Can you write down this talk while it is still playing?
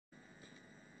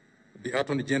the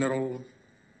Attorney General,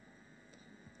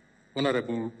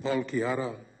 Honorable Paul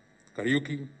Kihara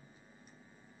Kariuki,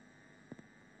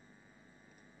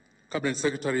 Cabinet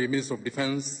Secretary, Minister of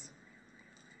Defense,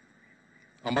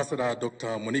 Ambassador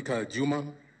Dr. Monica Juma,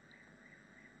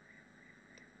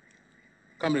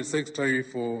 Cabinet Secretary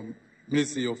for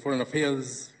Ministry of Foreign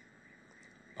Affairs,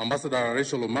 Ambassador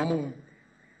Rachel Omamo,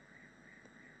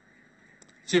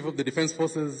 Chief of the Defense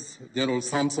Forces, General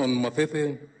Samson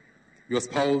Mathethe, your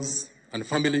spouse and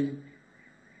family,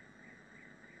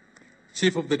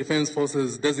 Chief of the Defense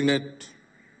Forces Designate,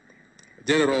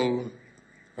 General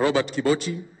Robert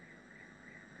Kibochi,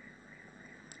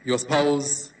 your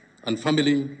spouse and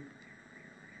family,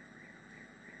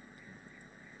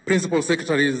 Principal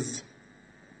Secretaries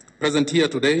present here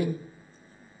today,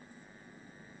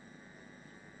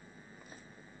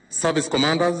 Service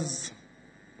Commanders,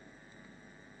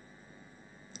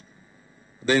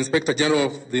 the Inspector General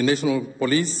of the National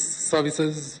Police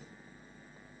Services,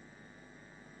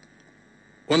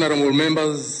 honorable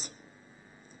members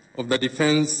of the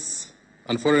Defense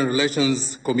and Foreign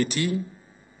Relations Committee,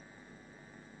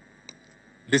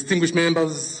 distinguished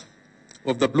members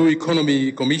of the Blue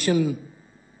Economy Commission,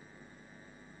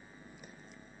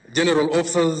 general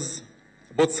officers,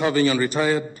 both serving and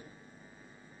retired,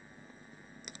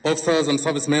 officers and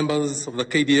service members of the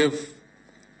KDF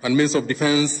and Ministry of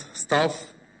Defense staff,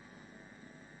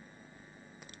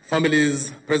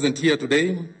 families present here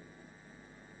today,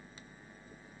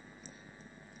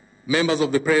 members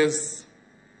of the press,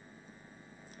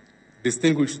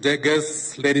 distinguished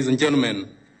guests, ladies and gentlemen,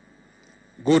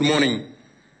 good morning.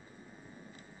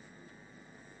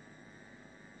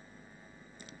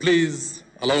 Please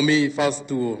allow me first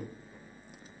to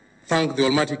thank the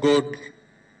Almighty God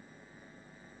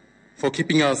for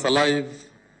keeping us alive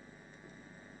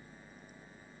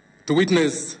to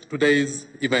witness today's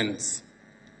events.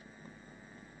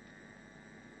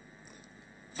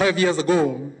 5 years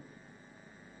ago,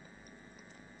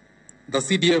 the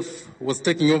CDF was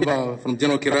taking over from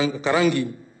General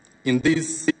Karangi in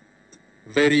this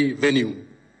very venue.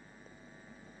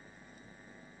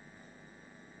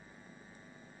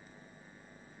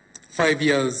 Five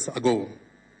years ago.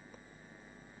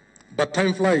 But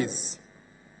time flies.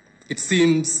 It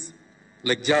seems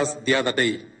like just the other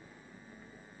day.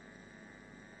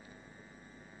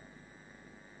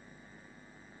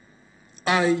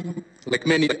 I, like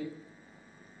many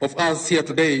of us here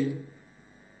today,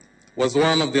 was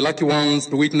one of the lucky ones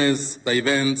to witness the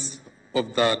events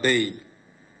of the day.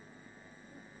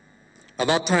 At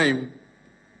that time,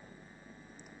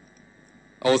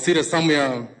 I was seated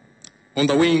somewhere on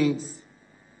the wings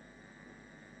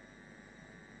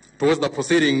towards the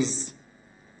proceedings,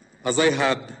 as I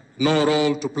had no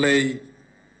role to play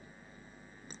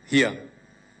here.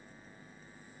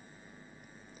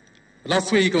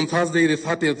 Last week, on Thursday, the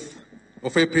 30th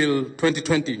of April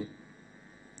 2020,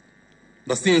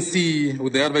 the CNC,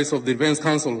 with the advice of the Defense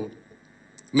Council,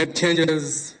 made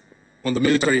changes on the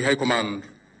military high command.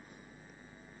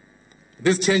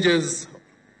 These changes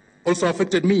also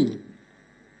affected me,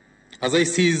 as I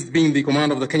ceased being the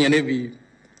commander of the Kenya Navy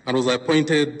and was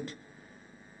appointed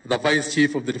the Vice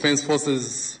Chief of the Defense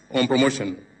Forces on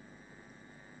promotion.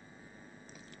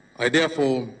 I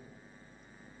therefore,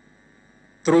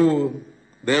 through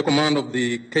the Air Command of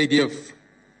the KDF,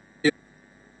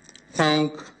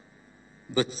 thank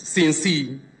the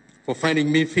CNC for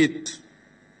finding me fit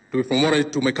to be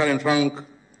promoted to my current rank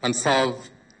and serve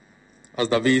as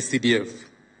the VCDF.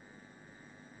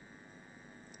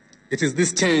 It is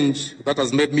this change that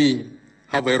has made me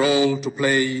have a role to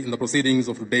play in the proceedings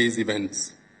of today's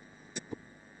events.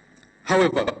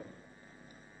 However,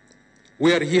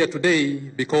 we are here today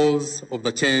because of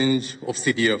the change of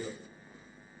CDF.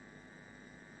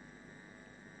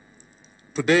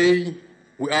 Today,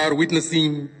 we are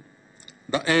witnessing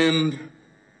the end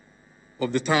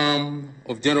of the term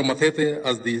of General Mathethe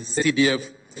as the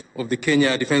CDF of the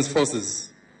Kenya Defense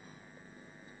Forces.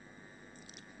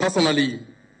 Personally,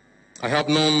 I have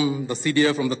known the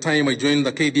CDF from the time I joined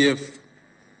the KDF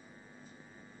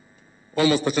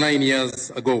almost 39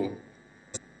 years ago.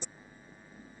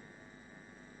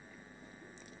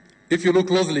 If you look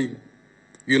closely,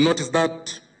 you'll notice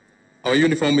that our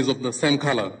uniform is of the same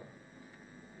color,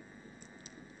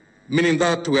 meaning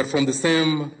that we are from the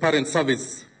same parent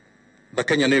service, the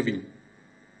Kenya Navy.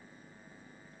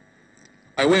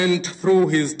 I went through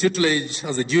his tutelage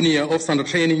as a junior officer under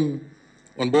training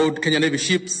on board Kenya Navy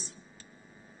ships,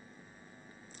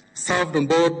 served on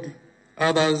board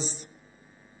others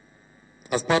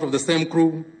as part of the same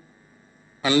crew,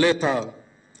 and later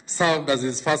served as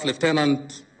his first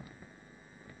lieutenant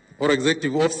or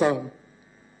executive officer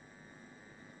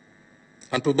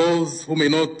and to those who may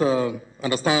not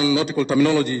understand nautical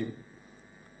terminology,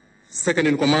 second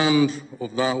in command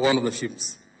of one of the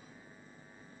ships.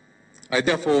 I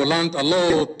therefore learned a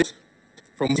lot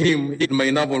from him in my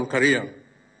naval career.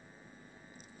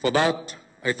 For that,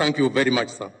 I thank you very much,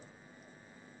 sir.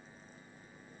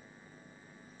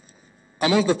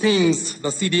 Among the things the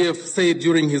CDF said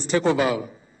during his takeover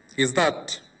is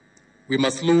that we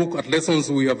must look at lessons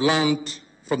we have learned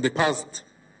from the past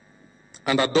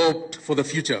and adopt for the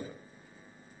future.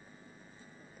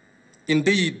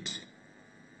 Indeed,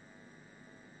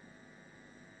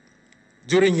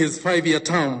 during his 5-year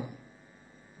term,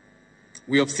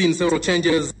 we have seen several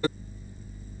changes.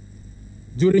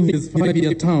 During his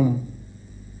 5-year term,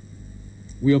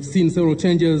 we have seen several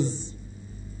changes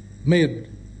made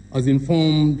as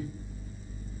informed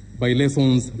by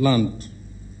lessons learned.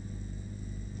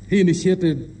 He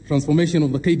initiated transformation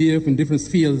of the KDF in different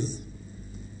spheres,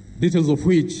 details of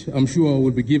which I'm sure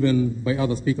will be given by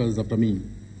other speakers after me.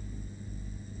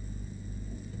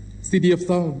 CDF,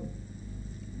 sir,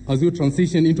 as you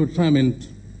transition into retirement,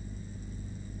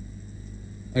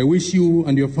 I wish you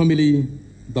and your family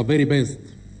the very best.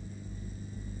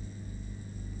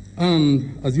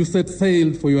 And as you set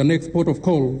sail for your next port of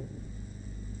call,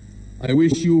 I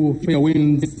wish you fair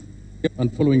winds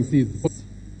and following seas.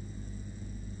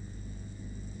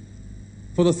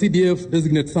 For the CDF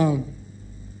designate, sir,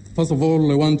 first of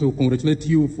all, I want to congratulate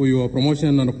you for your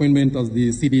promotion and appointment as the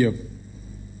CDF.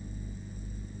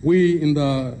 We in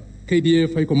the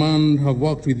KDF High Command have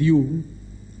worked with you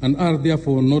and are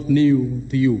therefore not new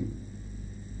to you.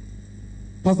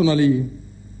 Personally,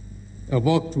 I've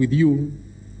worked with you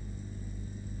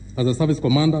as a service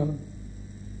commander,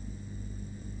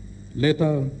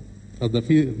 later as the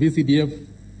VCDF,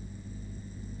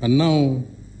 and now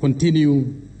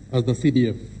continue as the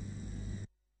CDF.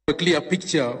 A clear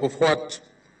picture of what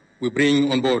we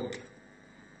bring on board.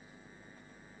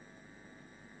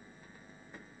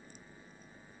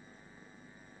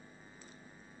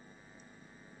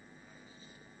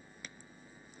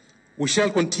 We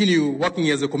shall continue working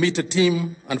as a committed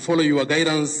team and follow your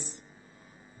guidance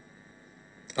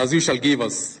as you shall give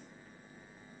us.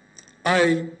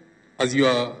 I, as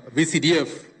your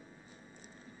VCDF,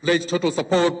 pledge total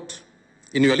support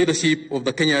in your leadership of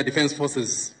the Kenya Defence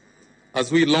Forces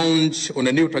as we launch on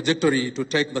a new trajectory to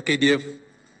take the KDF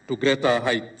to greater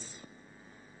heights.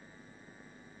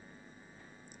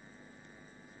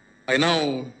 I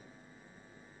now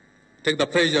take the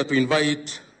pleasure to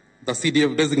invite the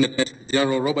CDF designate,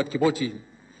 General Robert Kibochi,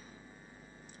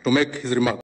 to make his remarks.